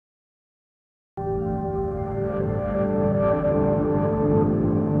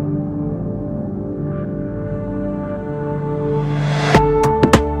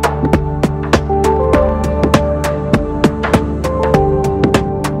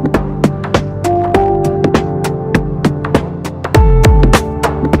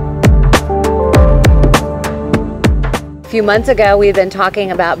few months ago, we've been talking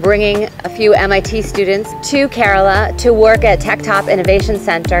about bringing a few MIT students to Kerala to work at TechTop Innovation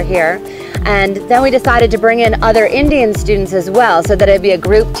Center here. And then we decided to bring in other Indian students as well, so that it'd be a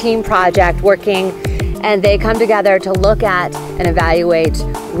group team project working, and they come together to look at and evaluate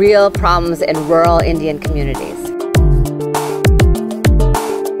real problems in rural Indian communities.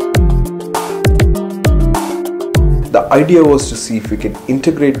 The idea was to see if we can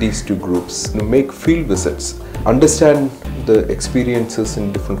integrate these two groups, make field visits, understand the experiences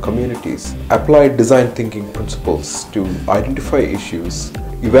in different communities, apply design thinking principles to identify issues,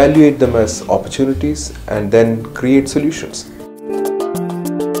 evaluate them as opportunities, and then create solutions.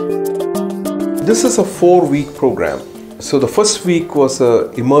 This is a 4-week program. So the first week was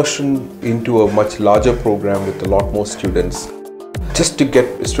an immersion into a much larger program with a lot more students. Just to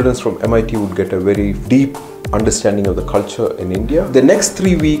get students from MIT would get a very deep understanding of the culture in India. The next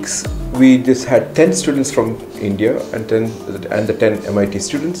 3 weeks, we just had 10 students from India and the 10 MIT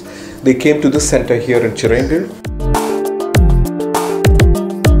students. They came to this center here in Chirayinkil.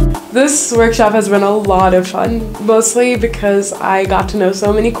 This workshop has been a lot of fun, mostly because I got to know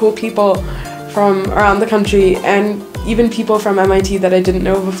so many cool people from around the country and even people from MIT that I didn't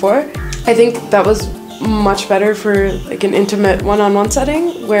know before. I think that was much better for like an intimate one-on-one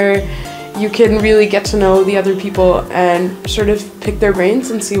setting where you can really get to know the other people and sort of pick their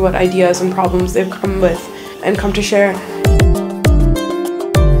brains and see what ideas and problems they've come with and come to share.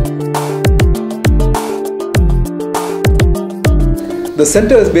 The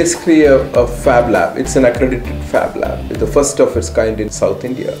center is basically a fab lab. It's an accredited fab lab. It's the first of its kind in South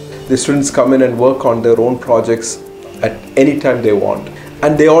India. The students come in and work on their own projects at any time they want.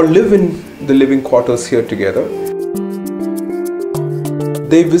 And they all live in the living quarters here together.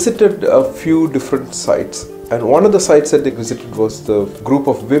 They visited a few different sites, and one of the sites that they visited was the group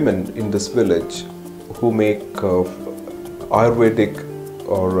of women in this village who make Ayurvedic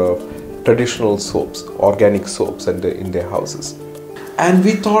or traditional soaps, organic soaps in their houses. And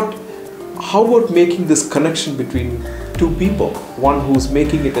we thought, how about making this connection between two people, one who's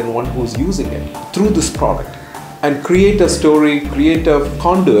making it and one who's using it, through this product, and create a story, create a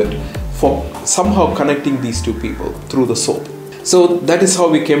conduit for somehow connecting these two people through the soap. So that is how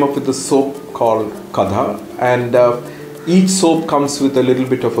we came up with the soap called Kadha, and each soap comes with a little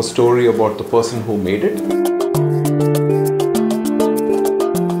bit of a story about the person who made it.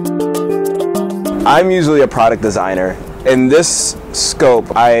 I'm usually a product designer. In this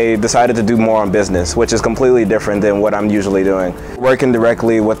scope, I decided to do more on business, which is completely different than what I'm usually doing. Working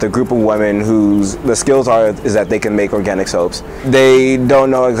directly with a group of women whose the skills is that they can make organic soaps. They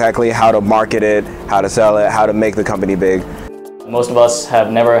don't know exactly how to market it, how to sell it, how to make the company big. Most of us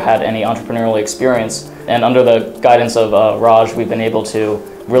have never had any entrepreneurial experience, and under the guidance of Raj, we've been able to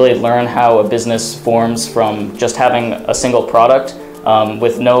really learn how a business forms from just having a single product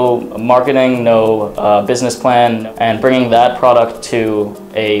with no marketing, no business plan, and bringing that product to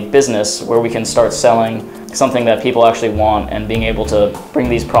a business where we can start selling something that people actually want and being able to bring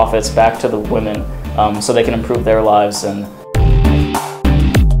these profits back to the women so they can improve their lives. And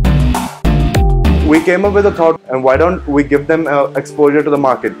we came up with a thought, and why don't we give them exposure to the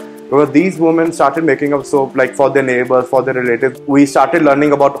market? Because these women started making up soap like for their neighbors, for their relatives. We started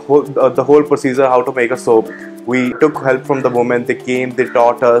learning about the whole procedure, how to make a soap. We took help from the women. They came, they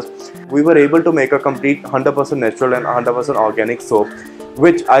taught us. We were able to make a complete 100% natural and 100% organic soap,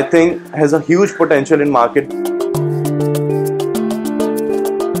 which I think has a huge potential in market.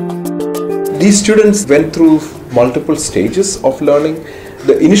 These students went through multiple stages of learning.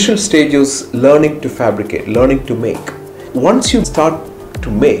 The initial stage is learning to fabricate, learning to make. Once you start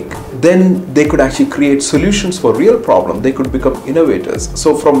to make, then they could actually create solutions for real problems. They could become innovators.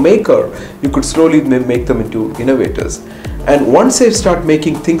 So from maker, you could slowly make them into innovators. And once they start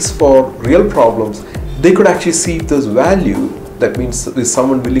making things for real problems, they could actually see if there's value. That means there's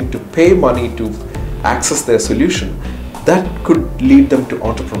someone willing to pay money to access their solution. That could lead them to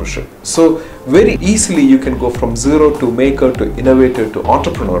entrepreneurship. So very easily you can go from zero to maker to innovator to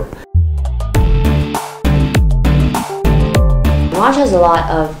entrepreneur. Raj has a lot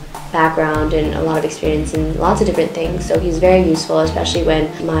of background and a lot of experience in lots of different things, so he's very useful, especially when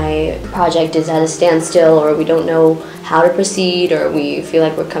my project is at a standstill or we don't know how to proceed or we feel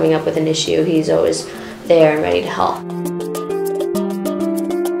like we're coming up with an issue. He's always there and ready to help.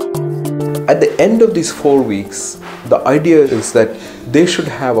 At the end of these 4 weeks, the idea is that they should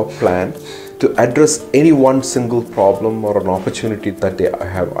have a plan to address any one single problem or an opportunity that they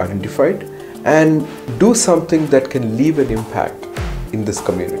have identified and do something that can leave an impact in this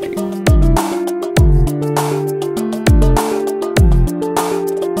community.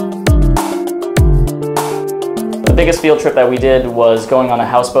 The biggest field trip that we did was going on a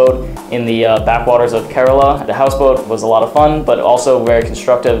houseboat in the backwaters of Kerala. The houseboat was a lot of fun, but also very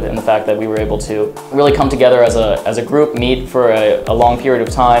constructive in the fact that we were able to really come together as a group, meet for a long period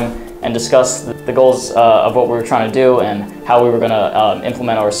of time, and discuss the goals of what we were trying to do and how we were going to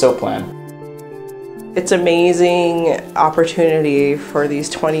implement our SOAP plan. It's an amazing opportunity for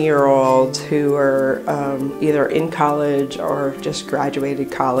these 20-year-olds who are either in college or just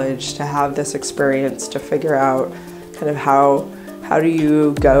graduated college to have this experience to figure out kind of how do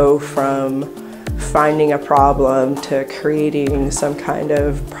you go from finding a problem to creating some kind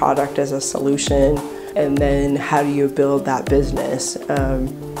of product as a solution, and then how do you build that business.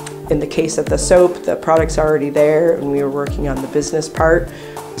 In the case of the soap, the product's already there and we were working on the business part.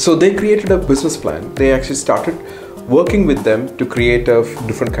 So they created a business plan. They actually started working with them to create a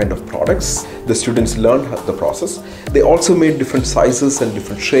different kind of products. The students learned the process. They also made different sizes and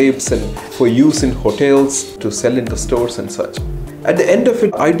different shapes and for use in hotels, to sell in the stores and such. At the end of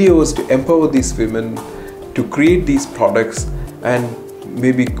it, the idea was to empower these women to create these products and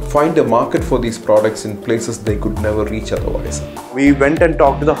maybe find a market for these products in places they could never reach otherwise. We went and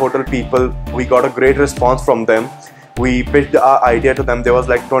talked to the hotel people. We got a great response from them. We pitched our idea to them. There was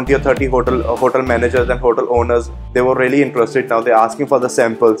like 20 or 30 hotel managers and hotel owners. They were really interested. Now they're asking for the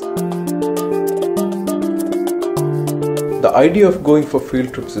samples. The idea of going for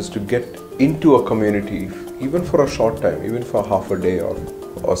field trips is to get into a community, even for a short time, even for half a day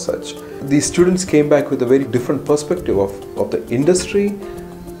or such. These students came back with a very different perspective of the industry,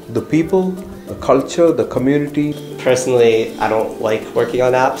 the people, the culture, the community. Personally, I don't like working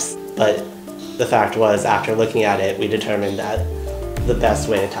on apps, but the fact was, after looking at it, we determined that the best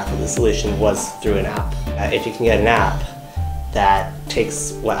way to tackle the solution was through an app. If you can get an app that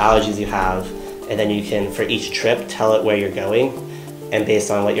takes what allergies you have, and then you can, for each trip, tell it where you're going, and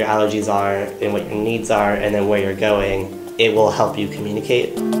based on what your allergies are and what your needs are, and then where you're going, it will help you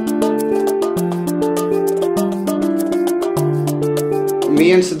communicate.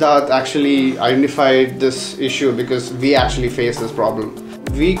 Me and Siddharth actually identified this issue because we actually face this problem.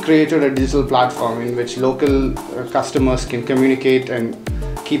 We created a digital platform in which local customers can communicate and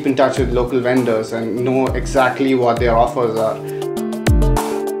keep in touch with local vendors and know exactly what their offers are.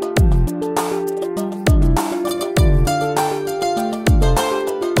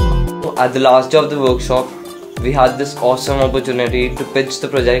 At the last day of the workshop, we had this awesome opportunity to pitch the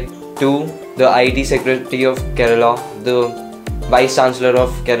project to the IT Secretary of Kerala, the Vice Chancellor of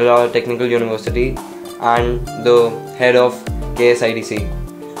Kerala Technical University, and the head of KSIDC.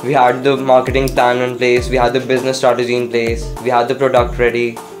 We had the marketing plan in place, we had the business strategy in place, we had the product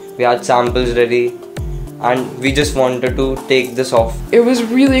ready, we had samples ready, and we just wanted to take this off. It was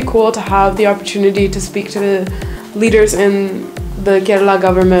really cool to have the opportunity to speak to the leaders in the Kerala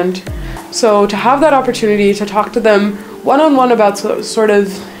government. So to have that opportunity to talk to them one-on-one about sort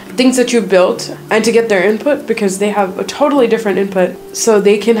of things that you've built and to get their input, because they have a totally different input, so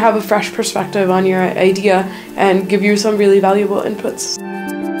they can have a fresh perspective on your idea and give you some really valuable inputs.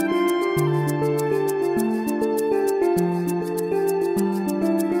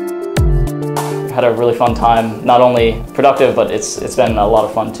 Had a really fun time, not only productive, but it's been a lot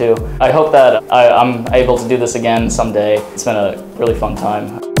of fun too. I hope that I'm able to do this again someday. It's been a really fun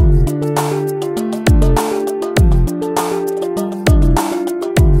time.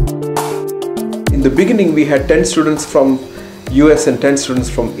 In the beginning, we had 10 students from US and 10 students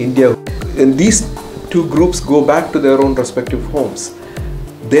from India. And these two groups go back to their own respective homes.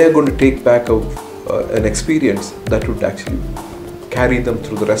 They are going to take back an experience that would actually carry them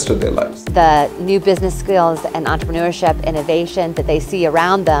through the rest of their lives. The new business skills and entrepreneurship innovation that they see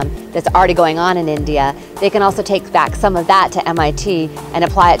around them that's already going on in India, they can also take back some of that to MIT and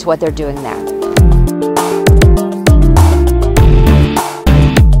apply it to what they're doing there.